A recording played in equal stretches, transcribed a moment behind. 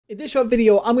In this short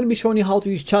video, I'm going to be showing you how to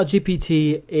use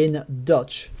ChatGPT in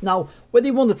Dutch. Now, whether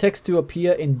you want the text to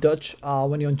appear in Dutch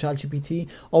when you're on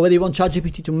ChatGPT, or whether you want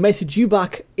ChatGPT to message you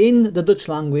back in the Dutch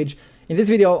language, in this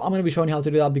video, I'm going to be showing you how to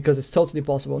do that because it's totally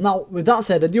possible. Now, with that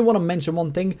said, I do want to mention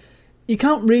one thing. You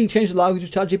can't really change the language of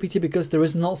ChatGPT because there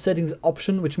is no settings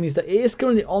option, which means that it is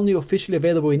currently only officially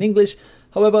available in English.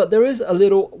 However, there is a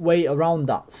little way around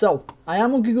that. So, I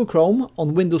am on Google Chrome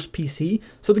on Windows PC.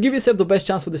 So to give yourself the best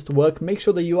chance for this to work, make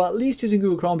sure that you are at least using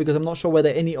Google Chrome because I'm not sure whether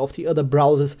any of the other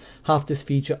browsers have this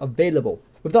feature available.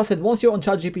 With that said, once you're on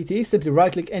ChatGPT, simply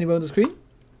right click anywhere on the screen.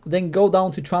 Then go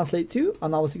down to translate to,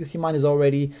 and now as you can see mine is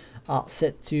already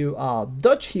set to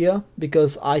Dutch here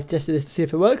because I tested this to see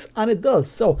if it works, and it does.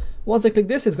 So once I click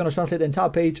this, it's going to translate the entire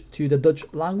page to the Dutch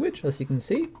language. As you can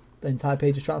see, the entire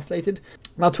page is translated.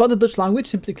 Now to add the Dutch language,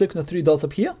 simply click on the three dots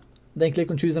up here, then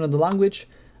click on choose another language,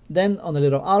 then on the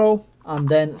little arrow, and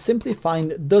then simply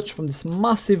find Dutch from this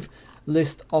massive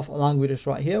list of languages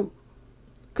right here.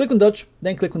 Click on Dutch,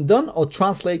 then click on done or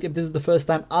translate if this is the first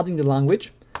time adding the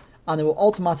language, and it will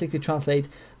automatically translate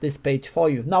this page for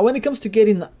you. Now, when it comes to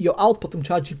getting your output from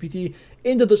ChatGPT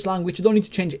in the Dutch language, you don't need to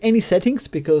change any settings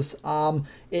because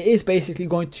it is basically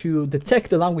going to detect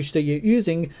the language that you're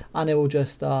using, and it will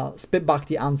just spit back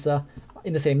the answer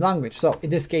in the same language. So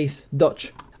in this case,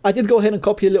 Dutch. I did go ahead and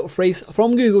copy a little phrase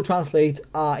from Google Translate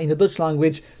in the Dutch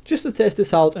language just to test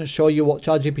this out and show you what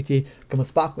ChatGPT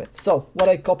comes back with. So what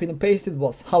I copied and pasted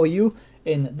was "How are you?"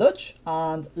 in Dutch,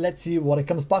 and let's see what it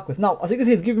comes back with. Now, as you can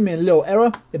see, it's giving me a little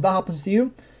error. If that happens to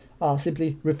you,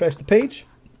 simply refresh the page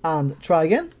and try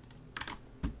again.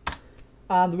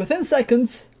 And within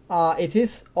seconds, it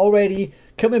is already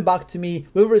coming back to me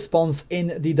with a response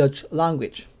in the Dutch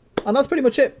language. And that's pretty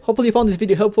much it. Hopefully you found this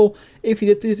video helpful. If you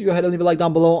did, please go ahead and leave a like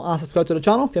down below and subscribe to the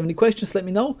channel. If you have any questions, let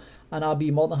me know, and I'll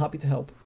be more than happy to help.